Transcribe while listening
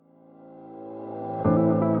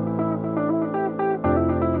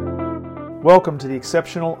Welcome to the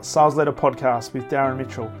Exceptional Sales Leader Podcast with Darren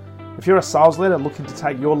Mitchell. If you're a sales leader looking to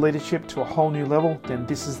take your leadership to a whole new level, then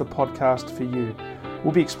this is the podcast for you.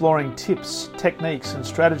 We'll be exploring tips, techniques, and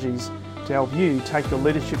strategies to help you take your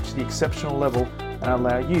leadership to the exceptional level and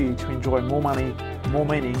allow you to enjoy more money, more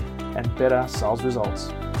meaning, and better sales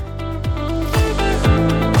results.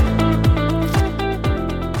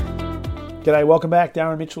 G'day, welcome back.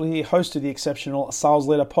 Darren Mitchell here, host of the Exceptional Sales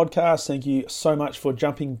Leader Podcast. Thank you so much for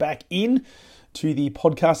jumping back in to the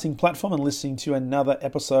podcasting platform and listening to another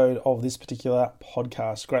episode of this particular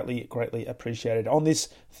podcast. Greatly appreciated. On this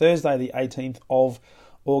Thursday, the 18th of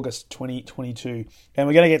August 2022. And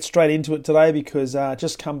we're going to get straight into it today because I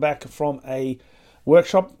just come back from a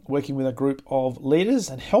workshop working with a group of leaders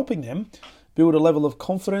and helping them build a level of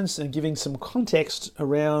confidence and giving some context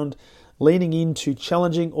around leaning into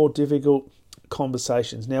challenging or difficult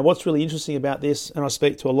conversations. Now, what's really interesting about this, and I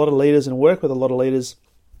speak to a lot of leaders and work with a lot of leaders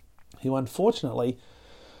who unfortunately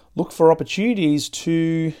look for opportunities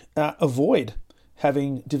to avoid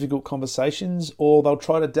having difficult conversations, or they'll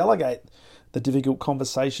try to delegate the difficult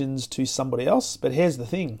conversations to somebody else. But here's the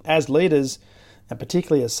thing, as leaders, and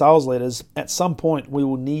particularly as sales leaders, at some point we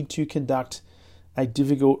will need to conduct a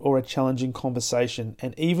difficult or a challenging conversation.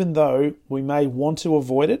 And even though we may want to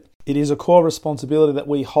avoid it, it is a core responsibility that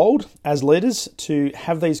we hold as leaders to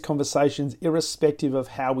have these conversations irrespective of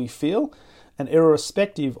how we feel and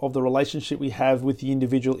irrespective of the relationship we have with the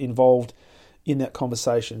individual involved in that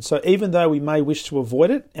conversation. So even though we may wish to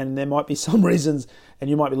avoid it, and there might be some reasons,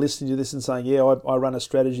 and you might be listening to this and saying, yeah, I run a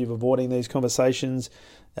strategy of avoiding these conversations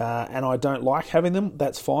and I don't like having them,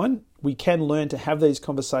 that's fine. We can learn to have these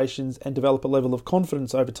conversations and develop a level of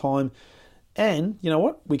confidence over time. And you know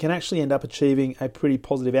what? We can actually end up achieving a pretty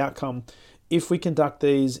positive outcome if we conduct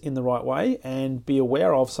these in the right way and be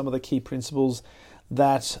aware of some of the key principles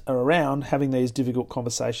that are around having these difficult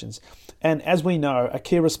conversations. And as we know, a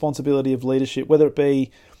key responsibility of leadership, whether it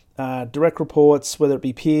be direct reports, whether it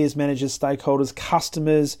be peers, managers, stakeholders,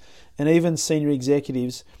 customers, and even senior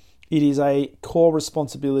executives, it is a core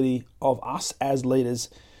responsibility of us as leaders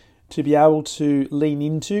to be able to lean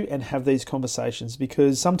into and have these conversations,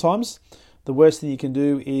 because sometimes the worst thing you can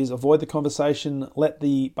do is avoid the conversation, let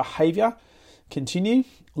the behavior continue,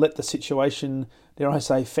 let the situation, dare I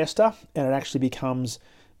say, fester, and it actually becomes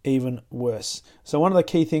even worse. So one of the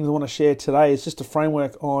key things I want to share today is just a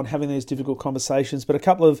framework on having these difficult conversations, but a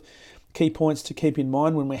couple of key points to keep in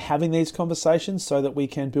mind when we're having these conversations so that we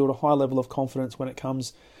can build a high level of confidence when it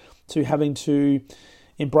comes to having to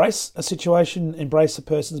embrace a situation, embrace a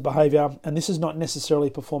person's behavior. And this is not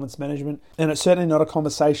necessarily performance management, and it's certainly not a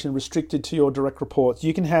conversation restricted to your direct reports.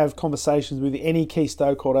 You can have conversations with any key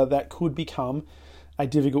stakeholder that could become a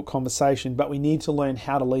difficult conversation, but we need to learn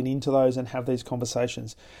how to lean into those and have these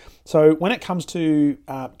conversations. So when it comes to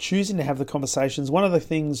choosing to have the conversations, one of the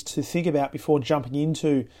things to think about before jumping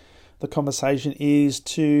into the conversation is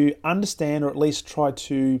to understand, or at least try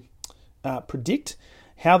to predict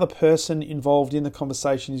how the person involved in the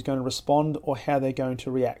conversation is going to respond or how they're going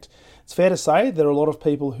to react. It's fair to say there are a lot of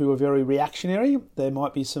people who are very reactionary. There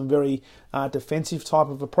might be some very defensive type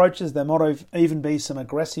of approaches. There might even be some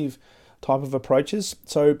aggressive type of approaches.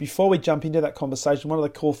 So before we jump into that conversation, one of the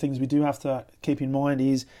core things we do have to keep in mind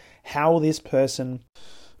is how this person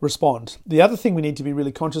respond. The other thing we need to be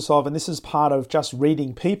really conscious of, and this is part of just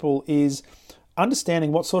reading people, is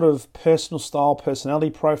understanding what sort of personal style, personality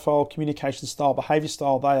profile, communication style, behavior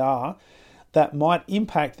style they are that might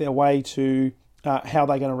impact their way to how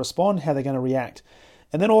they're going to respond, how they're going to react.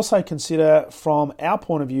 And then also consider from our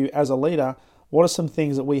point of view as a leader, what are some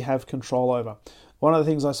things that we have control over? One of the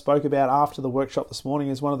things I spoke about after the workshop this morning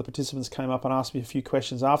is one of the participants came up and asked me a few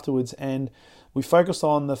questions afterwards, and we focused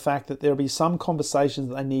on the fact that there'll be some conversations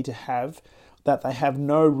that they need to have that they have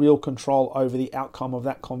no real control over the outcome of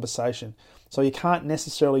that conversation. So you can't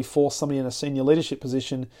necessarily force somebody in a senior leadership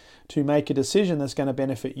position to make a decision that's going to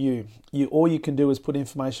benefit you. All you can do is put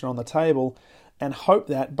information on the table and hope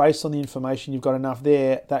that based on the information you've got enough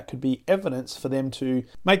there, that could be evidence for them to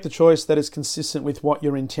make the choice that is consistent with what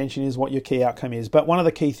your intention is, what your key outcome is. But one of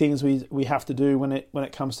the key things we have to do when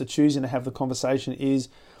it comes to choosing to have the conversation is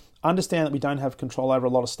understand that we don't have control over a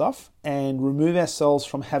lot of stuff and remove ourselves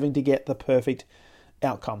from having to get the perfect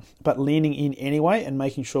outcome, but leaning in anyway and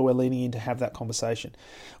making sure we're leaning in to have that conversation.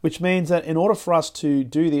 Which means that in order for us to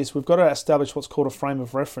do this, we've got to establish what's called a frame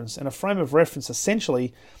of reference. And a frame of reference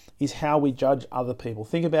essentially is how we judge other people.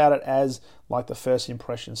 Think about it as like the first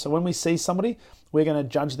impression. So when we see somebody, we're going to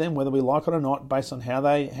judge them whether we like it or not based on how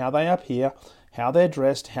they appear, how they're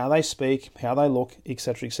dressed, how they speak, how they look,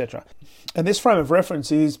 etc., etc. And this frame of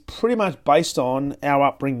reference is pretty much based on our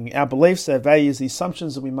upbringing, our beliefs, our values, the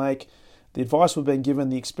assumptions that we make the advice we've been given,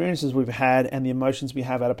 the experiences we've had, and the emotions we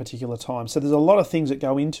have at a particular time. So there's a lot of things that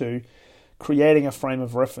go into creating a frame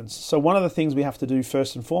of reference. So one of the things we have to do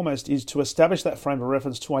first and foremost is to establish that frame of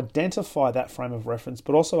reference, to identify that frame of reference,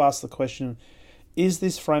 but also ask the question, is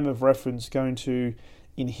this frame of reference going to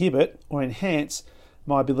inhibit or enhance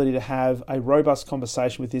my ability to have a robust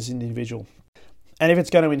conversation with this individual? And if it's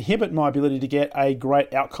going to inhibit my ability to get a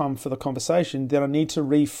great outcome for the conversation, then I need to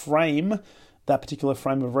reframe that particular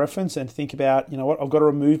frame of reference and think about, I've got to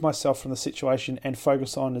remove myself from the situation and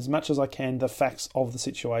focus on as much as I can the facts of the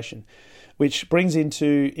situation, which brings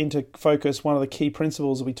into focus one of the key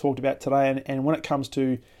principles that we talked about today. And when it comes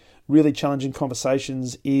to really challenging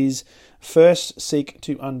conversations is first seek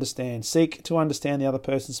to understand the other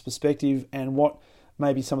person's perspective and what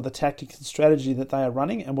maybe some of the tactics and strategy that they are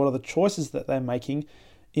running and what are the choices that they're making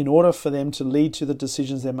in order for them to lead to the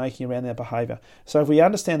decisions they're making around their behavior. So if we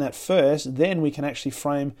understand that first, then we can actually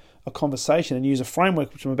frame a conversation and use a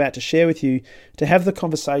framework, which I'm about to share with you, to have the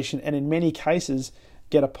conversation and in many cases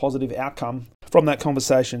get a positive outcome from that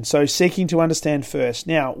conversation. So seeking to understand first.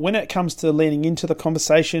 Now, when it comes to leaning into the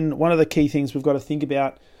conversation, one of the key things we've got to think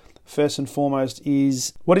about first and foremost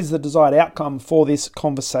is what is the desired outcome for this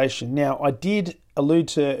conversation. Now, I did allude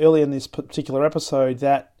to earlier in this particular episode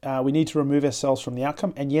that we need to remove ourselves from the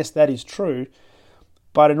outcome. And yes, that is true.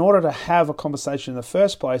 But in order to have a conversation in the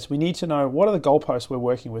first place, we need to know what are the goalposts we're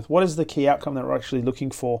working with? What is the key outcome that we're actually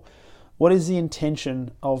looking for? What is the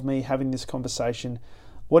intention of me having this conversation?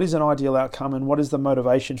 What is an ideal outcome and what is the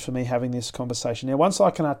motivation for me having this conversation? Now, once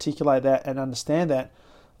I can articulate that and understand that,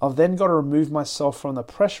 I've then got to remove myself from the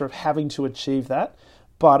pressure of having to achieve that,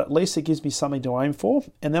 but at least it gives me something to aim for.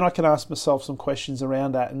 And then I can ask myself some questions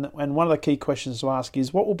around that. And one of the key questions to ask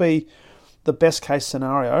is, what will be the best case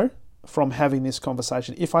scenario from having this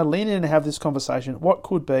conversation? If I lean in and have this conversation, what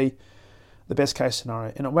could be the best case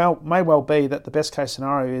scenario? And it may well be that the best case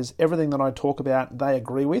scenario is everything that I talk about, they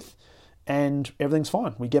agree with, and everything's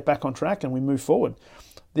fine. We get back on track and we move forward.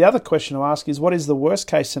 The other question to ask is, what is the worst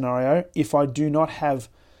case scenario if I do not have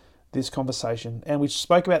this conversation? And we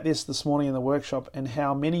spoke about this morning in the workshop and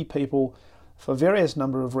how many people, for various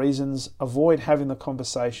number of reasons, avoid having the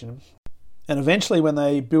conversation. And eventually when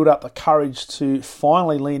they build up the courage to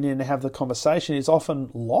finally lean in and have the conversation, it's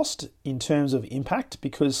often lost in terms of impact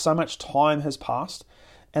because so much time has passed.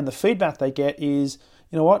 And the feedback they get is,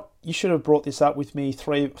 you know what, you should have brought this up with me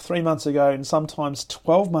three months ago and sometimes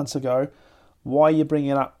 12 months ago. Why are you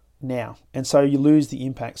bringing it up now? And so you lose the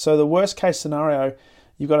impact. So the worst case scenario,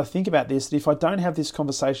 you've got to think about this, that if I don't have this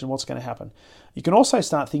conversation, what's going to happen? You can also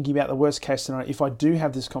start thinking about the worst case scenario. If I do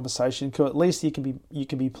have this conversation, because at least you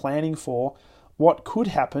can be planning for what could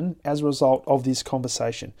happen as a result of this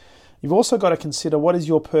conversation. You've also got to consider what is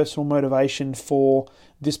your personal motivation for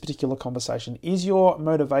this particular conversation. Is your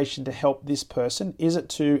motivation to help this person? Is it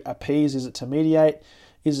to appease? Is it to mediate?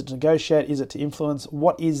 Is it to negotiate? Is it to influence?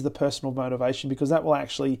 What is the personal motivation? Because that will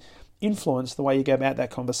actually influence the way you go about that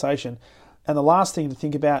conversation. And the last thing to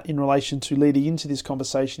think about in relation to leading into this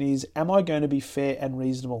conversation is, am I going to be fair and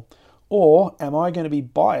reasonable? Or am I going to be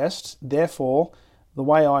biased? Therefore, the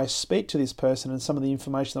way I speak to this person and some of the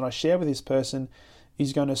information that I share with this person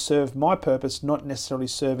is going to serve my purpose, not necessarily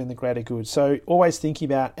serving the greater good. So always thinking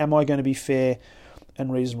about, am I going to be fair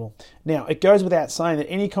and reasonable? Now, it goes without saying that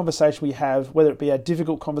any conversation we have, whether it be a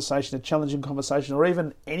difficult conversation, a challenging conversation, or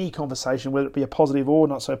even any conversation, whether it be a positive or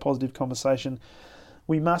not so positive conversation,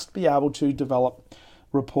 we must be able to develop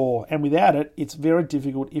rapport. And without it, it's very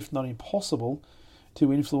difficult, if not impossible,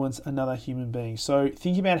 to influence another human being. So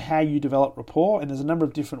thinking about how you develop rapport, and there's a number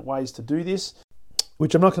of different ways to do this,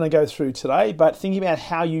 which I'm not going to go through today, but thinking about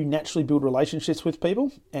how you naturally build relationships with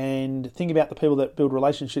people and think about the people that build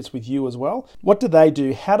relationships with you as well. What do they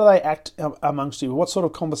do? How do they act amongst you? What sort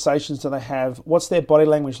of conversations do they have? What's their body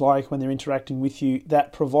language like when they're interacting with you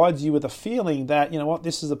that provides you with a feeling that, you know what,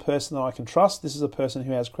 this is a person that I can trust. This is a person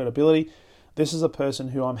who has credibility. This is a person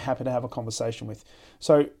who I'm happy to have a conversation with.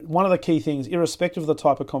 So one of the key things, irrespective of the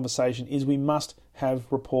type of conversation, is we must have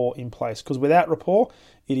rapport in place, because without rapport,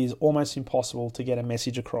 it is almost impossible to get a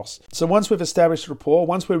message across. So once we've established rapport,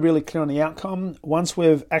 once we're really clear on the outcome, once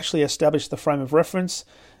we've actually established the frame of reference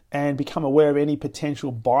and become aware of any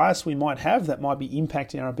potential bias we might have that might be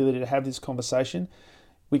impacting our ability to have this conversation,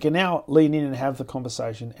 we can now lean in and have the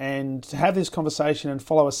conversation. And to have this conversation and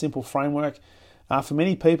follow a simple framework, for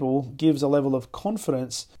many people, gives a level of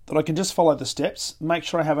confidence that I can just follow the steps, make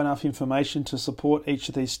sure I have enough information to support each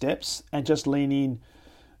of these steps, and just lean in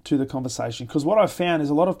to the conversation. Because what I've found is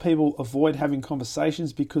a lot of people avoid having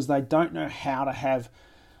conversations because they don't know how to have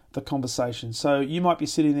the conversation. So you might be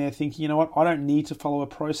sitting there thinking, you know what, I don't need to follow a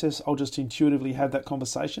process. I'll just intuitively have that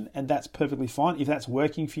conversation, and that's perfectly fine. If that's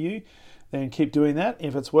working for you, then keep doing that.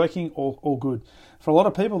 If it's working, all good. For a lot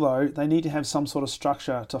of people though, they need to have some sort of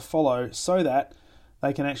structure to follow so that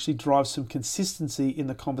they can actually drive some consistency in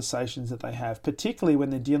the conversations that they have, particularly when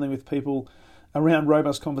they're dealing with people around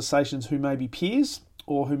robust conversations who may be peers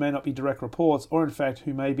or who may not be direct reports, or in fact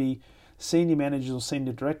who may be senior managers or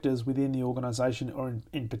senior directors within the organization, or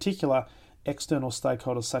in particular external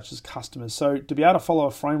stakeholders such as customers. So to be able to follow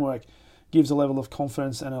a framework gives a level of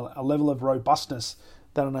confidence and a level of robustness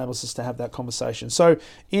that enables us to have that conversation. So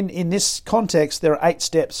in this context, there are 8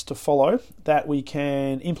 steps to follow that we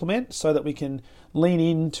can implement so that we can lean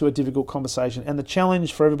into a difficult conversation. And the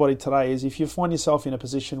challenge for everybody today is, if you find yourself in a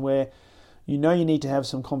position where you know you need to have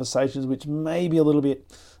some conversations which may be a little bit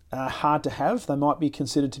hard to have, they might be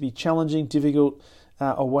considered to be challenging, difficult,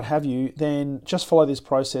 or what have you, then just follow this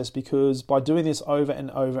process, because by doing this over and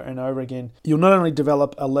over and over again, you'll not only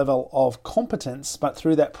develop a level of competence, but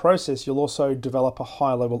through that process, you'll also develop a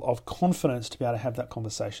higher level of confidence to be able to have that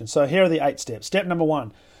conversation. So here are the 8 steps. Step number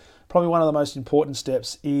 1, probably one of the most important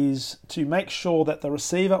steps, is to make sure that the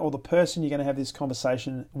receiver or the person you're going to have this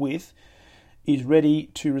conversation with is ready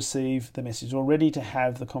to receive the message or ready to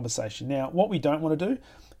have the conversation. Now, what we don't want to do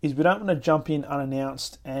is we don't want to jump in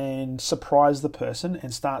unannounced and surprise the person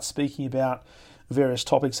and start speaking about various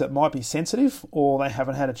topics that might be sensitive, or they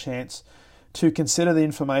haven't had a chance to consider the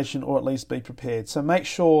information or at least be prepared. So make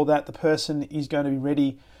sure that the person is going to be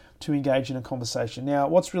ready to engage in a conversation. Now,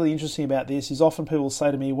 what's really interesting about this is often people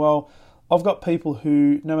say to me, well, I've got people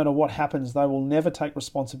who, no matter what happens, they will never take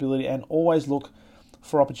responsibility and always look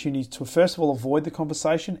for opportunities to, first of all, avoid the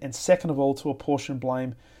conversation, and second of all, to apportion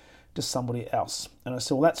blame to somebody else. And I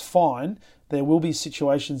said, well, that's fine. There will be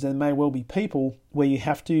situations, there may well be people where you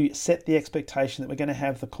have to set the expectation that we're going to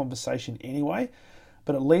have the conversation anyway,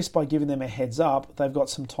 but at least by giving them a heads up, they've got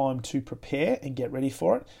some time to prepare and get ready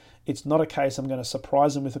for it. It's not a case I'm going to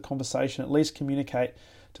surprise them with a conversation, at least communicate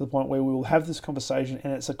to the point where we will have this conversation,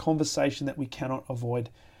 and it's a conversation that we cannot avoid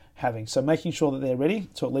having. So making sure that they're ready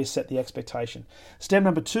to at least set the expectation. Step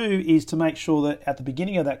number 2 is to make sure that at the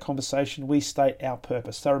beginning of that conversation, we state our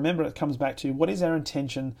purpose. So remember, it comes back to what is our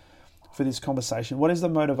intention for this conversation? What is the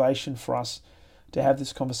motivation for us to have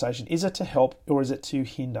this conversation? Is it to help or is it to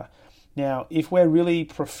hinder? Now, if we're really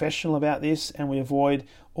professional about this and we avoid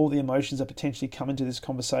all the emotions that potentially come into this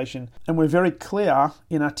conversation, and we're very clear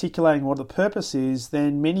in articulating what the purpose is, then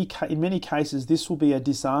in many cases this will be a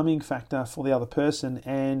disarming factor for the other person,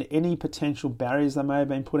 and any potential barriers they may have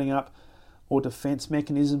been putting up or defense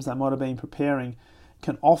mechanisms they might have been preparing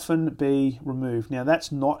can often be removed. Now,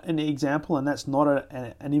 that's not an example, and that's not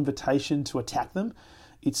an invitation to attack them.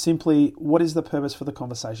 It's simply, what is the purpose for the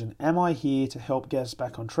conversation? Am I here to help get us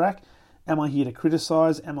back on track? Am I here to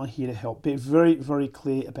criticize? Am I here to help? Be very, very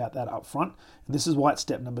clear about that up front. And this is why it's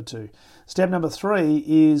step number 2. Step number 3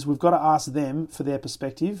 is we've got to ask them for their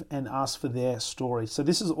perspective and ask for their story. So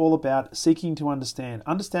this is all about seeking to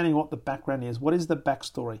understanding what the background is. What is the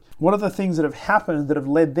backstory? What are the things that have happened that have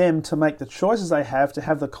led them to make the choices they have, to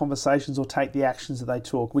have the conversations or take the actions that they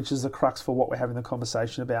took, which is the crux for what we're having the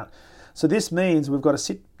conversation about. So this means we've got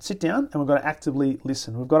to sit down and we've got to actively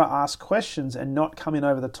listen. We've got to ask questions and not come in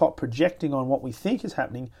over the top, projecting on what we think is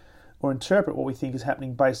happening or interpret what we think is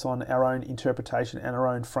happening based on our own interpretation and our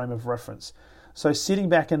own frame of reference. So sitting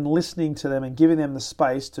back and listening to them and giving them the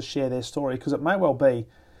space to share their story, because it may well be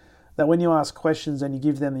that when you ask questions and you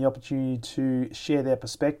give them the opportunity to share their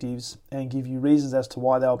perspectives and give you reasons as to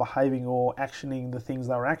why they were behaving or actioning the things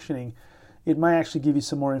they were actioning, it may actually give you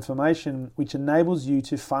some more information which enables you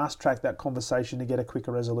to fast track that conversation to get a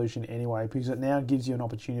quicker resolution anyway, because it now gives you an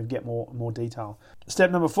opportunity to get more detail. Step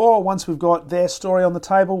number 4, once we've got their story on the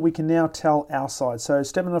table, we can now tell our side. So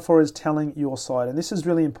step number 4 is telling your side. And this is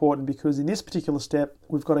really important because in this particular step,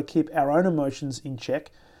 we've got to keep our own emotions in check.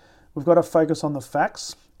 We've got to focus on the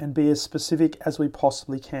facts and be as specific as we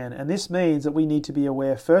possibly can. And this means that we need to be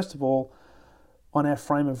aware, first of all, on our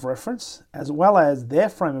frame of reference, as well as their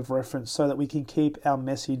frame of reference, so that we can keep our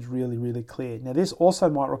message really, really clear. Now, this also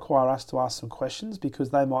might require us to ask some questions because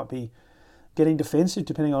they might be getting defensive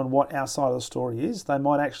depending on what our side of the story is. They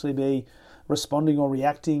might actually be responding or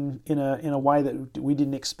reacting in a way that we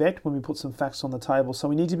didn't expect when we put some facts on the table. So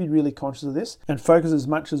we need to be really conscious of this and focus as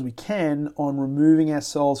much as we can on removing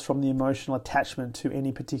ourselves from the emotional attachment to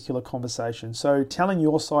any particular conversation. So telling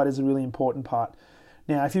your side is a really important part.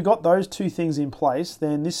 Now, if you've got those 2 things in place,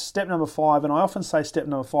 then this step number 5, and I often say step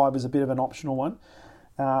number 5 is a bit of an optional one,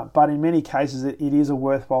 but in many cases it is a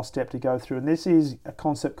worthwhile step to go through. And this is a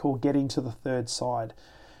concept called getting to the third side.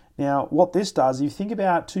 Now, what this does, you think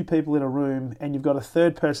about two people in a room and you've got a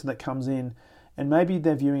third person that comes in, and maybe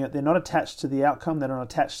they're viewing it, they're not attached to the outcome, they're not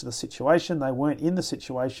attached to the situation, they weren't in the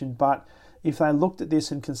situation, but if they looked at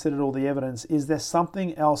this and considered all the evidence, is there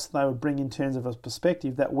something else they would bring in terms of a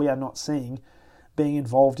perspective that we are not seeing being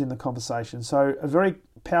involved in the conversation? So a very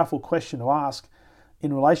powerful question to ask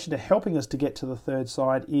in relation to helping us to get to the third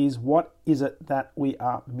side is, what is it that we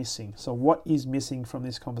are missing? So what is missing from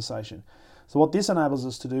this conversation? So what this enables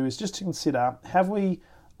us to do is just to consider, have we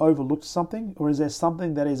overlooked something, or is there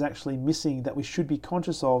something that is actually missing that we should be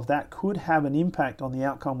conscious of that could have an impact on the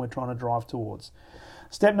outcome we're trying to drive towards?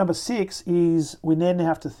 Step number 6 is we then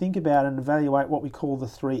have to think about and evaluate what we call the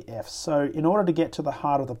 3 F's. So in order to get to the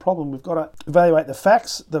heart of the problem, we've got to evaluate the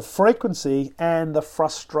facts, the frequency, and the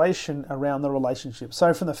frustration around the relationship.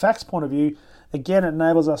 So from the facts point of view, again, it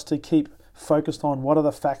enables us to keep focused on what are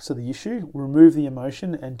the facts of the issue, remove the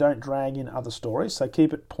emotion, and don't drag in other stories. So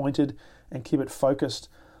keep it pointed and keep it focused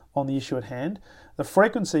on the issue at hand. The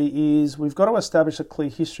frequency is we've got to establish a clear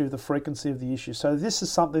history of the frequency of the issue. So this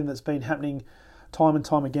is something that's been happening time and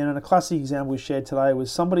time again. And a classic example we shared today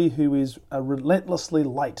was somebody who is relentlessly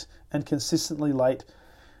late and consistently late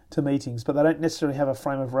to meetings, but they don't necessarily have a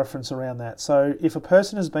frame of reference around that. So if a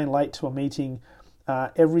person has been late to a meeting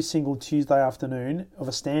every single Tuesday afternoon of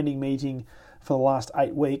a standing meeting for the last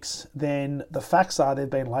 8 weeks, then the facts are they've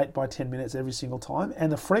been late by 10 minutes every single time, and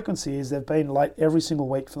the frequency is they've been late every single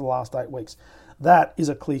week for the last 8 weeks. That is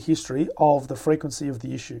a clear history of the frequency of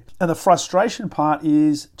the issue. And the frustration part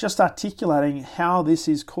is just articulating how this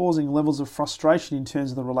is causing levels of frustration in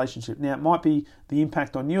terms of the relationship. Now, it might be the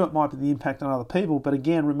impact on you, it might be the impact on other people, but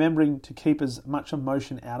again, remembering to keep as much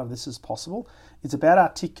emotion out of this as possible. It's about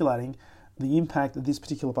articulating the impact that this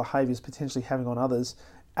particular behavior is potentially having on others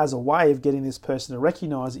as a way of getting this person to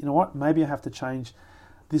recognize, you know what, maybe I have to change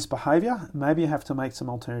this behavior, maybe I have to make some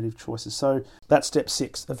alternative choices. So that's step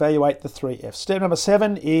 6, evaluate the 3 F's. Step number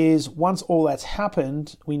 7 is, once all that's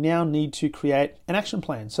happened, we now need to create an action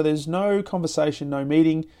plan. So there's no conversation, no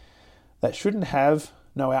meeting that shouldn't have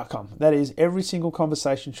no outcome. That is, every single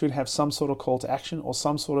conversation should have some sort of call to action or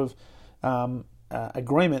some sort of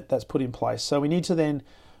agreement that's put in place. So we need to then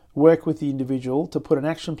work with the individual to put an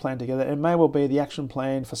action plan together. It may well be the action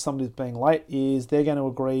plan for somebody that's being late is they're going to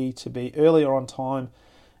agree to be earlier on time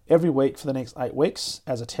every week for the next 8 weeks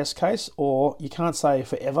as a test case, or you can't say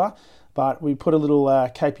forever, but we put a little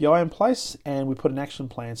KPI in place and we put an action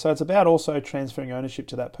plan. So it's about also transferring ownership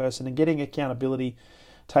to that person and getting accountability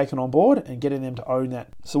taken on board and getting them to own that.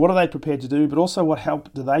 So what are they prepared to do, but also what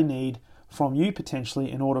help do they need from you potentially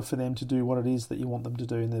in order for them to do what it is that you want them to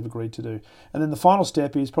do and they've agreed to do. And then the final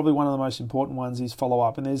step is probably one of the most important ones, is follow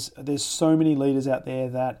up. And there's so many leaders out there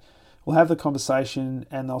that will have the conversation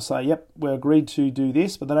and they'll say, yep, we're agreed to do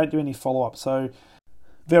this, but they don't do any follow up. So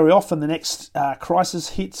very often the next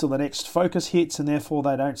crisis hits or the next focus hits, and therefore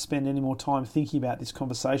they don't spend any more time thinking about this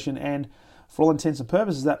conversation. And for all intents and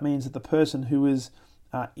purposes, that means that the person who is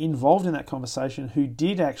involved in that conversation, who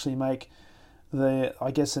did actually make the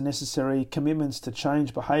necessary commitments to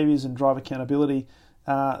change behaviours and drive accountability,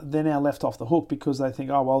 they're now left off the hook because they think,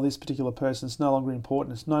 oh, well, this particular person is no longer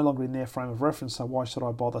important, it's no longer in their frame of reference, so why should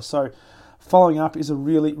I bother? So following up is a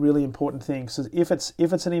really, really important thing. So if it's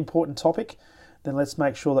an important topic, then let's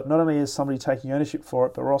make sure that not only is somebody taking ownership for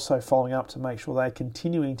it, but we're also following up to make sure they're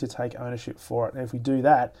continuing to take ownership for it. And if we do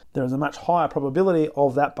that, there is a much higher probability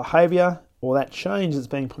of that behaviour or that change that's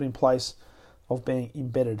being put in place of being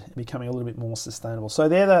embedded and becoming a little bit more sustainable. So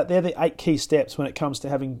they're the 8 key steps when it comes to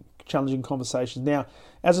having challenging conversations. Now,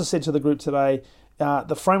 as I said to the group today,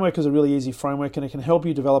 the framework is a really easy framework and it can help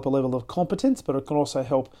you develop a level of competence, but it can also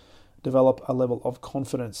help develop a level of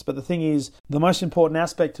confidence. But the thing is, the most important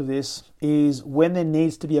aspect of this is when there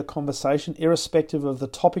needs to be a conversation, irrespective of the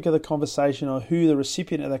topic of the conversation or who the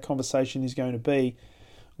recipient of that conversation is going to be,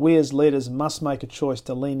 we as leaders must make a choice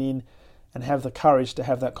to lean in and have the courage to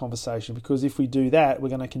have that conversation, because if we do that, we're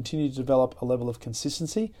going to continue to develop a level of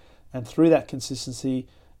consistency, and through that consistency,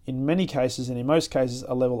 in many cases and in most cases,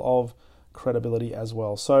 a level of credibility as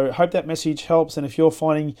well. So I hope that message helps, and if you're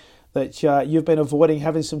finding that you've been avoiding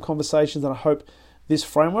having some conversations, then I hope this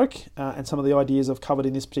framework and some of the ideas I've covered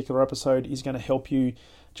in this particular episode is going to help you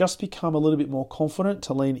just become a little bit more confident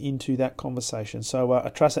to lean into that conversation. So I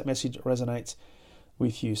trust that message resonates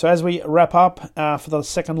with you. So as we wrap up for the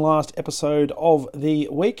second last episode of the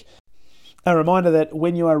week, a reminder that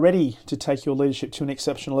when you are ready to take your leadership to an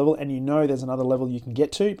exceptional level and you know there's another level you can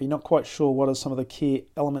get to, but you're not quite sure what are some of the key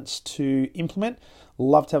elements to implement,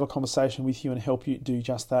 love to have a conversation with you and help you do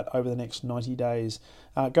just that over the next 90 days.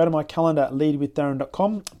 Go to my calendar,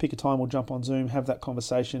 leadwithdarren.com, pick a time, we'll jump on Zoom, have that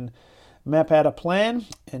conversation, map out a plan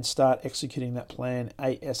and start executing that plan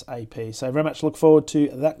ASAP. So very much look forward to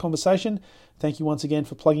that conversation. Thank you once again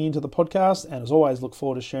for plugging into the podcast, and as always, look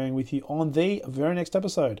forward to sharing with you on the very next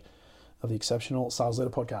episode of the Exceptional Sales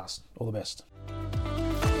Leader Podcast. All the best.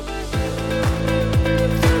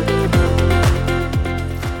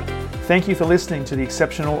 Thank you for listening to the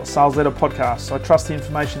Exceptional Sales Leader Podcast. I trust the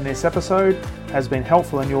information in this episode has been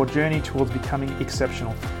helpful in your journey towards becoming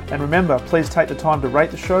exceptional. And remember, please take the time to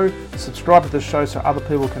rate the show, subscribe to the show so other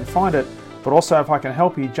people can find it, but also if I can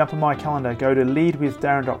help you, jump on my calendar, go to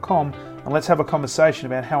leadwithdarren.com and let's have a conversation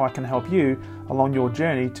about how I can help you along your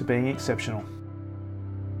journey to being exceptional.